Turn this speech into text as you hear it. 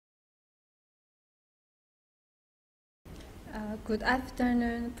Good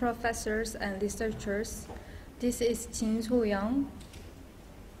afternoon, professors and researchers. This is Jin So-young,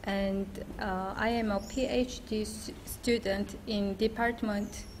 and I am a PhD student in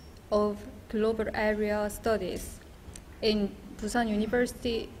Department of Global Area Studies in Busan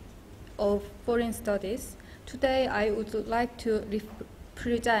University of Foreign Studies. Today, I would like to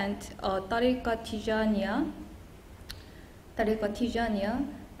present Tariqa Tijaniya,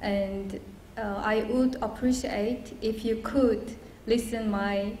 and I would appreciate if you could listen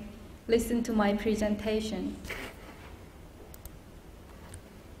to my presentation.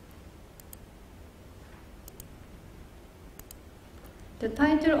 The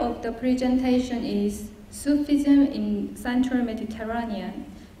title of the presentation is Sufism in Central Mediterranean,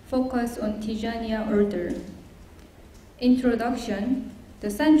 focus on Tijaniya order. Introduction. The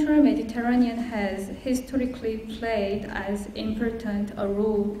Central Mediterranean has historically played as important a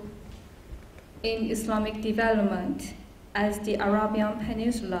role in Islamic development as the Arabian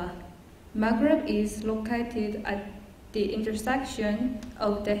Peninsula. Maghreb is located at the intersection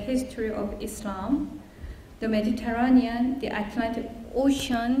of the history of Islam, the Mediterranean, the Atlantic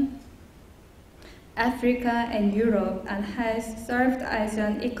Ocean, Africa, and Europe, and has served as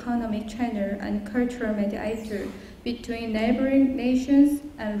an economic channel and cultural mediator between neighboring nations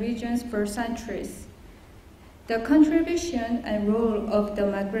and regions for centuries. The contribution and role of the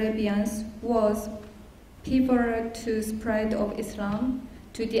Maghrebians was pivotal to spread of Islam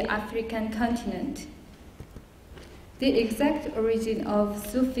to the African continent. The exact origin of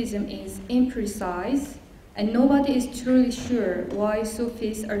Sufism is imprecise, and nobody is truly sure why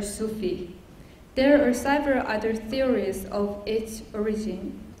Sufis are Sufi. There are several other theories of its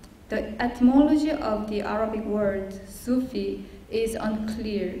origin. The etymology of the Arabic word Sufi is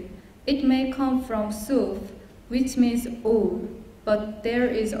unclear. It may come from Suf, which means old, but there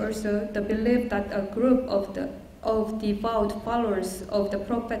is also the belief that a group of devout followers of the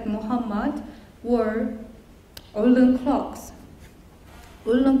Prophet Muhammad wore woolen cloaks.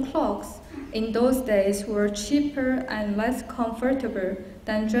 Woolen cloaks in those days were cheaper and less comfortable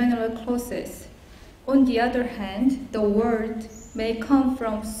than general clothes. On the other hand, the word may come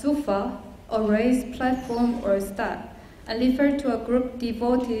from Sufa, a raised platform or step, and refer to a group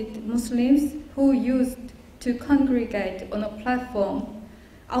devoted Muslims who used to congregate on a platform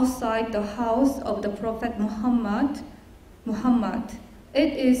outside the house of the Prophet Muhammad.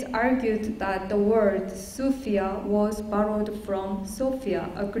 It is argued that the word Sufia was borrowed from Sophia,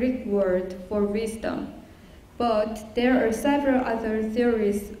 a Greek word for wisdom, but there are several other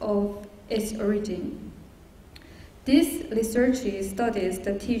theories of its origin. This research studies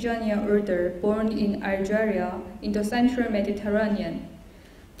the Tijaniya order born in Algeria in the Central Mediterranean.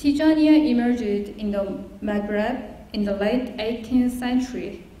 Tijaniya emerged in the Maghreb in the late 18th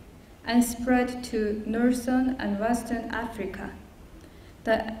century and spread to northern and western Africa.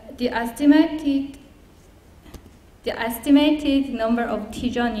 The estimated number of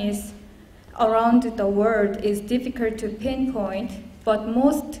Tijanis around the world is difficult to pinpoint, but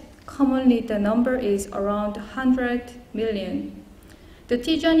most commonly the number is around 100 million. The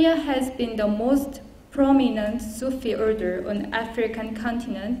Tijaniya has been the most prominent Sufi order on African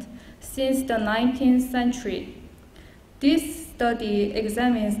continent since the 19th century. This study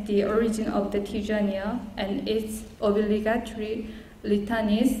examines the origin of the Tijaniya and its obligatory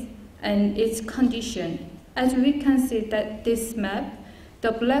litanies and its condition. As we can see that this map,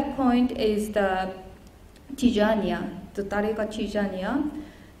 the black point is the Tijaniya, the Tariqa Tijaniya.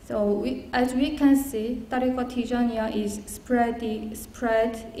 So as we can see, Tariqa Tijaniya is spread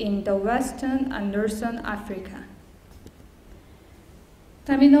in the western and northern Africa.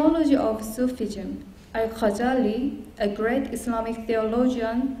 Terminology of Sufism. Al-Ghazali, a great Islamic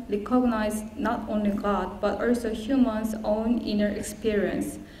theologian, recognized not only God but also humans' own inner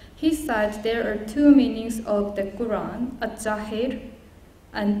experience. He said there are two meanings of the Quran, al-Zahir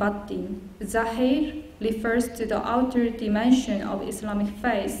and Batin. Zahir refers to the outer dimension of Islamic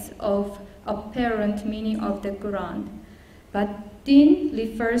faith of apparent meaning of the Quran. Batin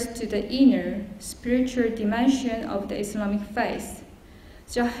refers to the inner, spiritual dimension of the Islamic faith.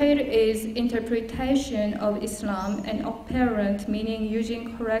 Zahir is interpretation of Islam and apparent meaning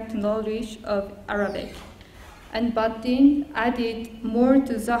using correct knowledge of Arabic. And Batin added more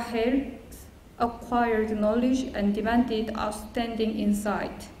to Zahir, acquired knowledge and demanded outstanding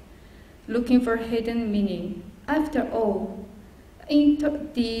insight, looking for hidden meaning. After all,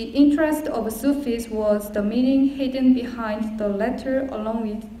 the interest of Sufis was the meaning hidden behind the letter along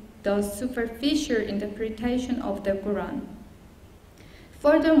with the superficial interpretation of the Quran.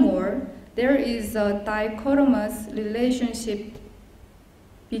 Furthermore, there is a dichotomous relationship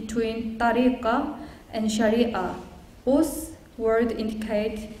between tariqah and sharia. Both words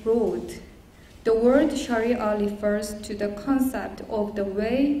indicate road. The word Sharia refers to the concept of the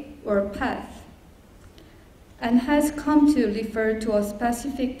way or path, and has come to refer to a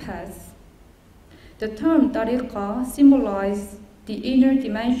specific path. The term tariqah symbolizes the inner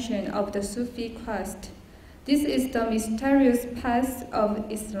dimension of the Sufi quest. This is the mysterious path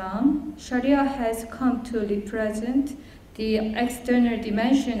of Islam. Sharia has come to represent the external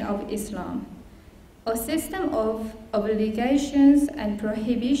dimension of Islam, a system of obligations and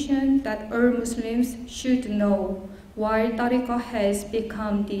prohibitions that all Muslims should know, while tariqah has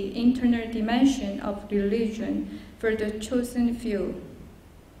become the internal dimension of religion for the chosen few.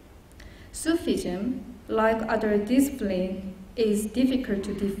 Sufism, like other disciplines, is difficult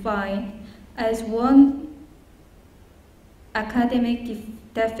to define as one academic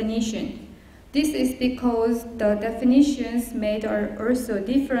definition. This is because the definitions made are also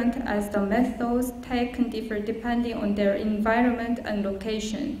different, as the methods taken differ depending on their environment and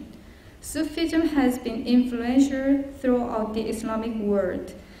location. Sufism has been influential throughout the Islamic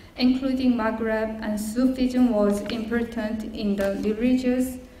world, including Maghreb, and Sufism was important in the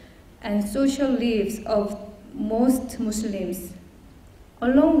religious and social lives of most Muslims.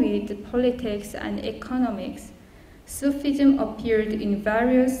 Along with politics and economics, Sufism appeared in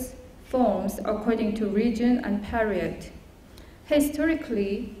various forms according to region and period.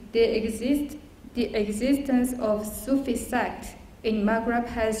 Historically, the existence of Sufi sect in Maghreb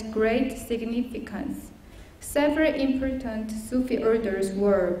has great significance. Several important Sufi orders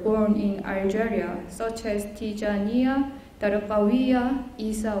were born in Algeria, such as Tijaniya, Tarqawiya,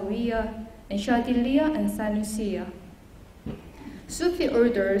 Isawiya, and Shadiliya and Sanusiya. Sufi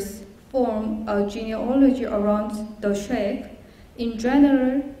orders form a genealogy around the sheikh. In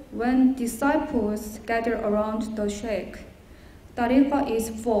general, when disciples gather around the sheikh, tariqah is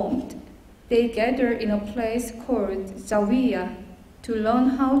formed. They gather in a place called Zawiya to learn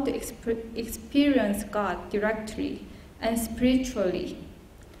how to experience God directly and spiritually.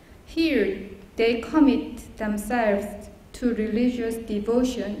 Here, they commit themselves to religious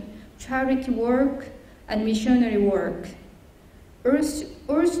devotion, charity work, and missionary work.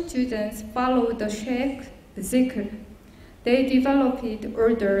 All students follow the sheikh zikr. They developed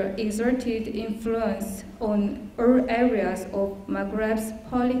order, exerted influence on all areas of Maghreb's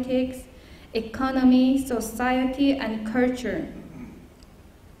politics, economy, society, and culture,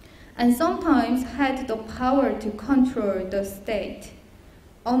 and sometimes had the power to control the state.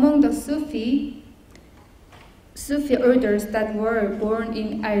 Among the Sufi orders that were born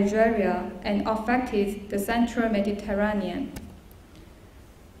in Algeria and affected the central Mediterranean.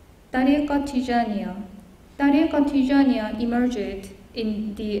 Tariqa Tijaniya. Tariqa Tijaniya emerged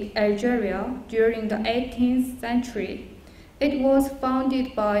in the Algeria during the 18th century. It was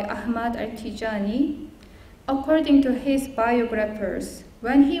founded by Ahmad al-Tijani. According to his biographers,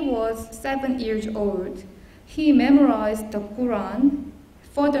 when he was 7 years old, he memorized the Quran.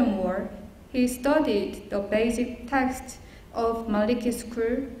 Furthermore, he studied the basic text of Maliki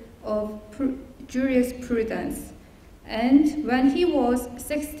school of jurisprudence. And when he was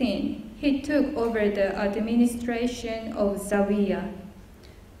 16, he took over the administration of Zawiya.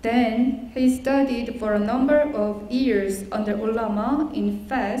 Then he studied for a number of years under ulama in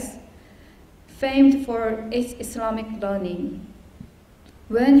Fez, famed for its Islamic learning.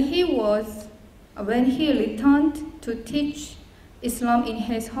 When he returned to teach Islam in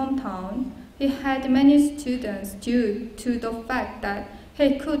his hometown, he had many students due to the fact that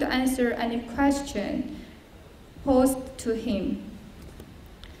he could answer any question posed to him.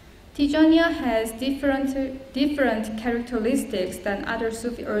 Tijaniya has different characteristics than other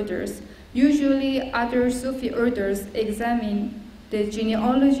Sufi orders. Usually, other Sufi orders examine the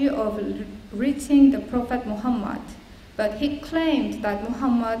genealogy of reaching the Prophet Muhammad, but he claimed that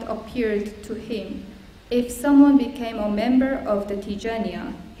Muhammad appeared to him. If someone became a member of the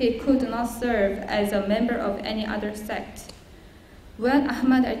Tijaniya, he could not serve as a member of any other sect. When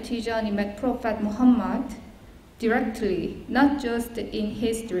Ahmad al-Tijani met Prophet Muhammad directly, not just in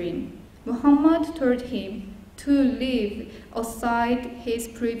his dream, Muhammad told him to leave aside his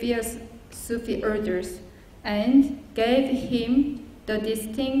previous Sufi orders and gave him the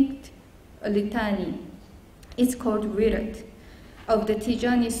distinct litany. It's called Wirat of the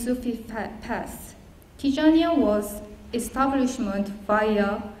Tijani Sufi path. Tijaniya was establishment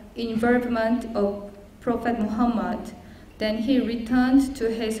via involvement of Prophet Muhammad. Then he returned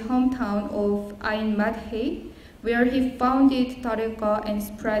to his hometown of Ain Madhi, where he founded Tariqah and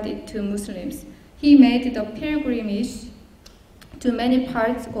spread it to Muslims. He made the pilgrimage to many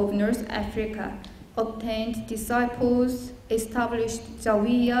parts of North Africa, obtained disciples, established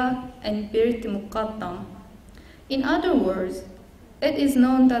Zawiya, and built Muqaddam. In other words, it is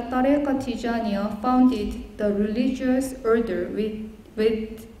known that Tariqa Tijaniya founded the religious order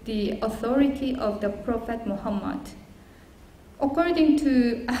with the authority of the Prophet Muhammad. According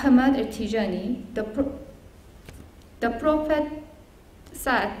to Ahmad al-Tijani, the Prophet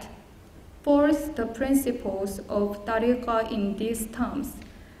set forth the principles of Tariqa in these terms: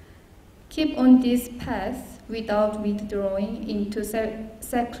 keep on this path without withdrawing into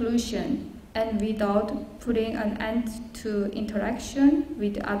seclusion and without putting an end to interaction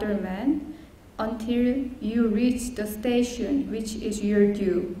with other men until you reach the station which is your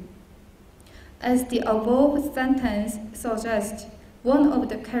due. As the above sentence suggests, one of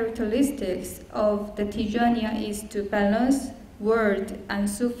the characteristics of the Tijaniya is to balance word and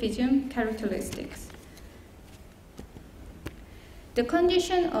Sufism characteristics. The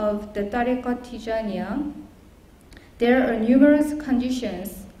condition of the Tariqa Tijaniya: there are numerous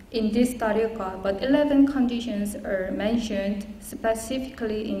conditions in this tariqa, but 11 conditions are mentioned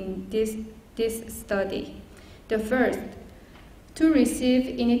specifically in this study. The first, to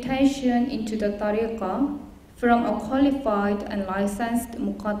receive initiation into the tariqa from a qualified and licensed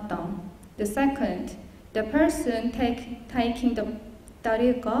muqaddam. The second, the person taking the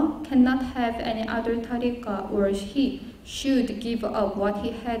tariqa cannot have any other tariqa, or he should give up what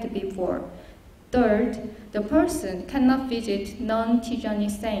he had before. Third, the person cannot visit non-Tijani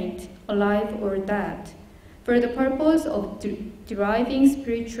saint, alive or dead, for the purpose of deriving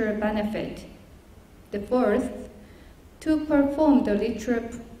spiritual benefit. The fourth, to perform the ritual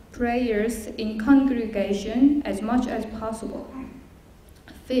prayers in congregation as much as possible.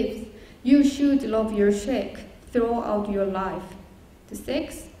 Fifth, you should love your sheikh throughout your life. The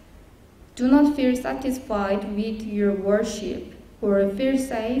sixth, do not feel satisfied with your worship or feel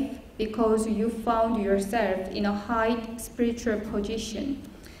safe because you found yourself in a high spiritual position.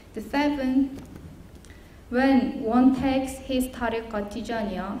 The seventh, when one takes his Tariqa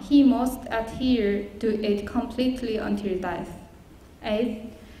Tijaniya, he must adhere to it completely until death.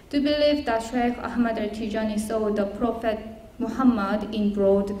 Eighth, to believe that Sheikh Ahmad al-Tijani saw the Prophet Muhammad in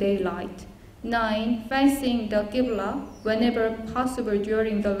broad daylight. 9. Facing the Qibla whenever possible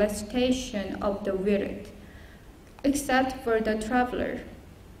during the recitation of the wird, except for the traveler.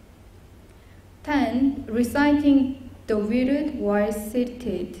 10. Reciting the wird while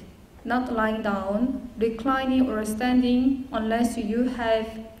seated, not lying down, reclining or standing unless you have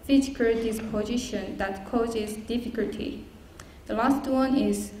physical disposition that causes difficulty. The last one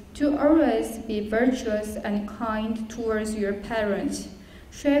is to always be virtuous and kind towards your parents.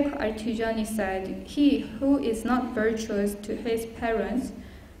 Sheikh al-Tijani said, he who is not virtuous to his parents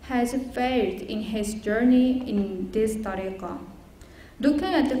has failed in his journey in this tariqah.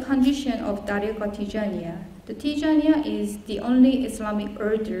 Looking at the condition of Tariqa Tijaniya, the Tijaniya is the only Islamic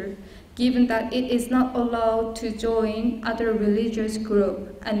order, given that it is not allowed to join other religious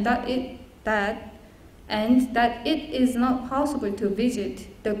groups, and that it is not possible to visit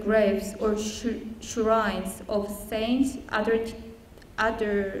the graves or shrines of saints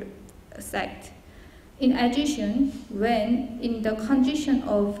other sect. In addition, when in the condition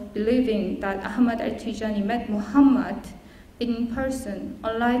of believing that Ahmad al-Tijani met Muhammad in person,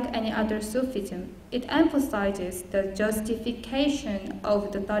 unlike any other Sufism, it emphasizes the justification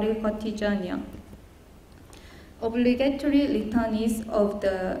of the Tariqa Tijaniya. Obligatory litanies of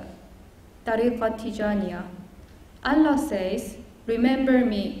the Tariqa Tijaniya. Allah says, remember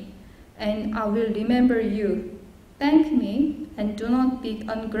me, and I will remember you. Thank me, and do not be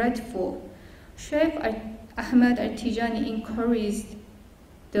ungrateful. Sheikh Ahmad al-Tijani encouraged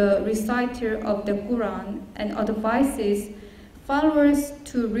the reciter of the Quran and advises followers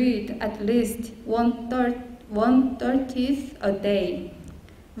to read at least 1/30 a day,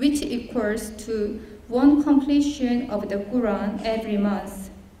 which equals to one completion of the Quran every month.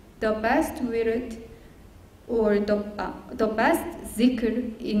 The best wird or the best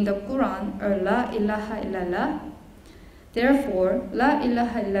zikr in the Quran are La ilaha illallah. Therefore, La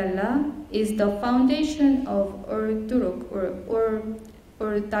ilaha illallah is the foundation of turuq or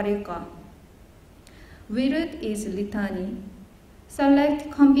tariqah. Wird is litany. Select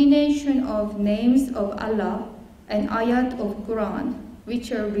combination of names of Allah and ayat of Quran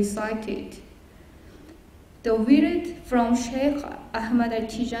which are recited. The wird from Sheikh Ahmad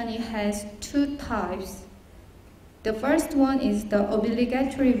al-Tijani has two types. The first one is the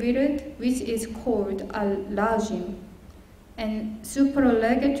obligatory wird, which is called al-lazim, and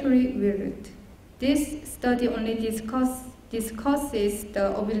supererogatory wird. This study only discusses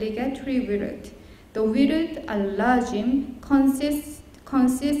the obligatory wird. The wird al-lazim consists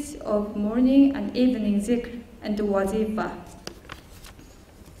of morning and evening zikr and wazifa.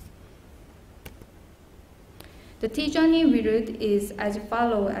 The Tijani Wird is as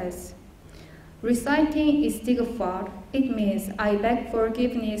follows. Reciting istighfar, it means I beg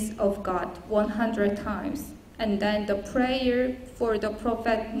forgiveness of God 100 times, and then the prayer for the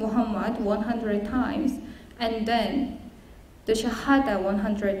Prophet Muhammad 100 times, and then the Shahada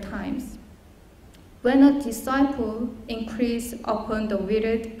 100 times. When a disciple increases upon the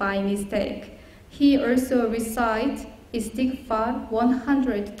wird by mistake, he also recites istighfar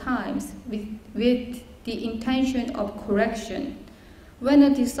 100 times with the intention of correction. When a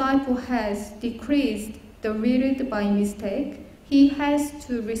disciple has decreased the wird by mistake, he has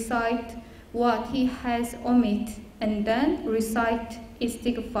to recite what he has omitted and then recite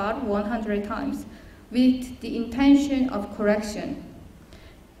istighfar 100 times with the intention of correction.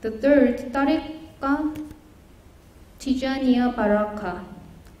 The third, tariqah Tijaniya Baraka.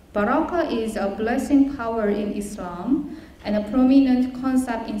 Baraka is a blessing power in Islam and a prominent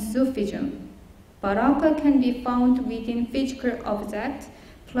concept in Sufism. Baraka can be found within physical objects,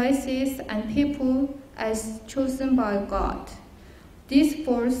 places, and people as chosen by God. This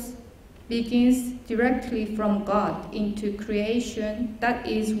force begins directly from God into creation that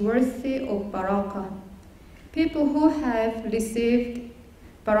is worthy of Baraka. People who have received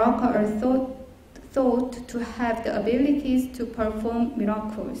Baraka are thought to have the abilities to perform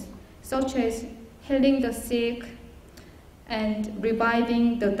miracles, such as healing the sick and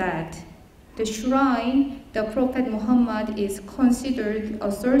reviving the dead. The shrine, the Prophet Muhammad, is considered a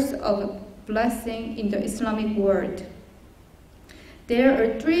source of blessing in the Islamic world. There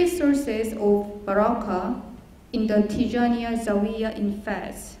are three sources of Baraka in the Tijaniya Zawiya in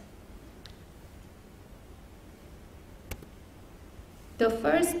Fez. The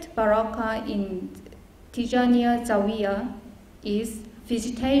first Baraka in Tijaniya Zawiya is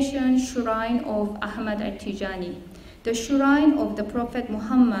Visitation Shrine of Ahmad al-Tijani. The shrine of the Prophet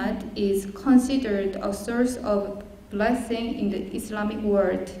Muhammad is considered a source of blessing in the Islamic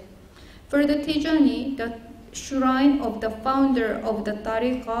world. For the Tijani, the shrine of the founder of the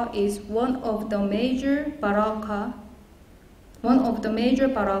tariqah is one of the major baraka.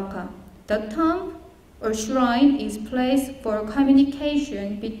 The tomb or shrine is placed for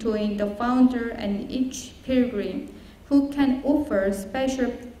communication between the founder and each pilgrim, who can offer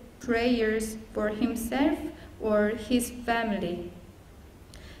special prayers for himself or his family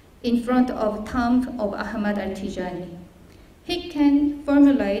in front of tomb of Ahmad al-Tijani. He can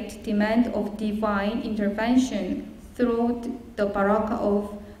formulate demand of divine intervention through the barakah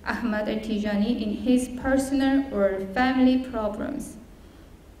of Ahmad al-Tijani in his personal or family problems.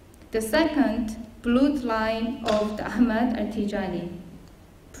 The second, bloodline of the Ahmad al-Tijani.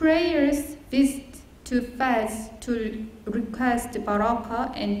 Prayers visit to Fez to request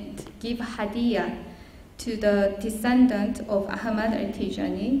barakah and give hadiyah to the descendant of Ahmad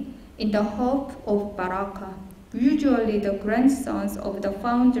al-Tijani in the hope of barakah. Usually the grandsons of the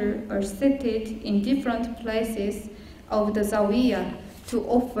founder are seated in different places of the Zawiya to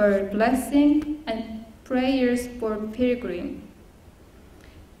offer blessing and prayers for pilgrims.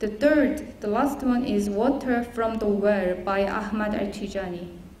 The third, the last one, is water from the well by Ahmad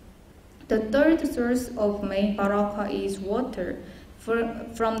al-Tijani. The third source of main barakah is water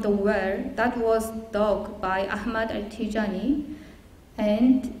from the well that was dug by Ahmad al-Tijani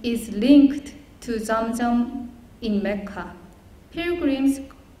and is linked to Zamzam in Mecca. Pilgrims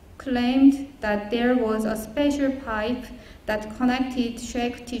claimed that there was a special pipe that connected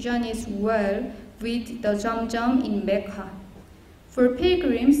Sheikh Tijani's well with the Zamzam in Mecca. For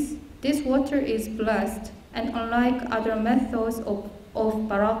pilgrims, this water is blessed, and unlike other methods of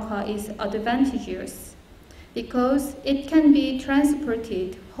barakah, is advantageous because it can be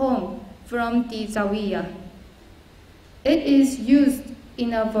transported home from the Zawiya. It is used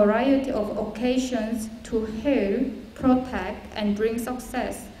in a variety of occasions to heal, protect, and bring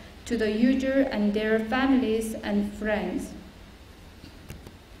success to the user and their families and friends.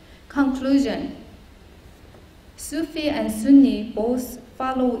 Conclusion. Sufi and Sunni both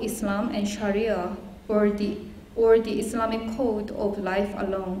follow Islam and Sharia, or the Islamic code of life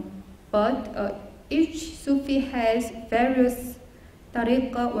alone, but each Sufi has various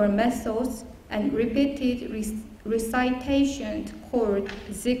tariqah or methods and repeated recitations called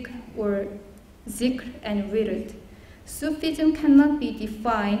zikr and wird. Sufism cannot be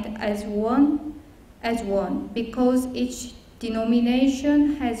defined as one because each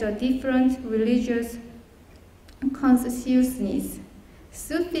denomination has a different religious consciousness.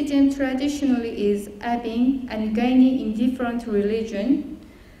 Sufism traditionally is ebbing and gaining in different religions,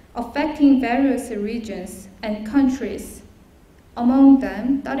 affecting various regions and countries. Among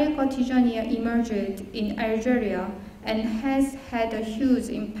them, Tariqa Tijaniya emerged in Algeria and has had a huge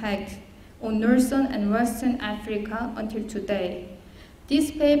impact on Northern and Western Africa until today.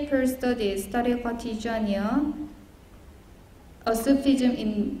 This paper studies Tariqa Tijaniya, a Sufism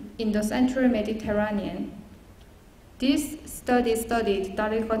in the Central Mediterranean. This study studied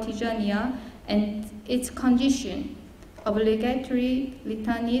Tariqa Tijaniya and its condition, obligatory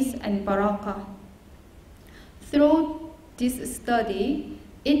litanies and baraka. Through this study,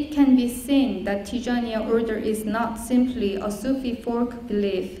 it can be seen that Tijaniya order is not simply a Sufi folk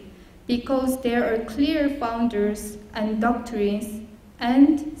belief, because there are clear founders and doctrines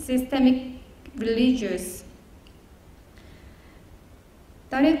and systemic religions.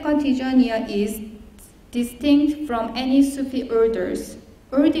 Tariqa Tijaniya is distinct from any Sufi orders.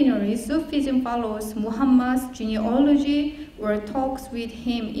 Ordinary Sufism follows Muhammad's genealogy or talks with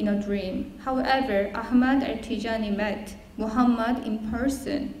him in a dream. However, Ahmad al-Tijani met Muhammad in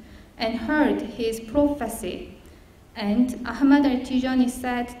person and heard his prophecy. And Ahmad al-Tijani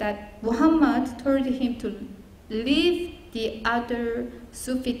said that Muhammad told him to leave the other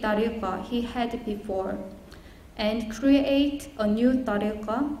Sufi tariqa he had before and create a new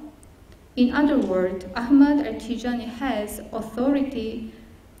tariqa. In other words, Ahmad al-Tijani has authority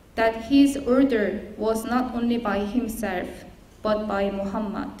that his order was not only by himself, but by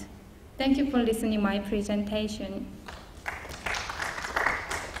Muhammad. Thank you for listening to my presentation.